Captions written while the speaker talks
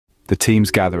The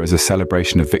teams gather as a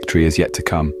celebration of victory is yet to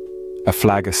come. A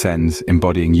flag ascends,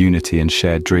 embodying unity and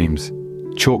shared dreams.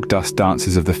 Chalk dust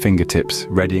dances of the fingertips,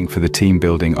 readying for the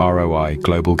team-building ROI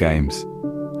global games.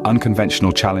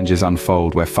 Unconventional challenges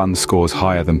unfold where fun scores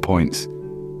higher than points.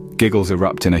 Giggles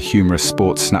erupt in a humorous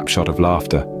sports snapshot of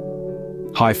laughter.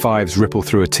 High fives ripple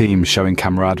through a team, showing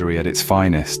camaraderie at its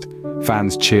finest.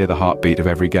 Fans cheer the heartbeat of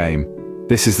every game.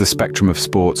 This is the spectrum of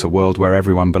sports, a world where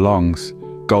everyone belongs.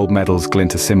 Gold medals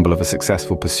glint, a symbol of a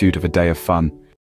successful pursuit of a day of fun.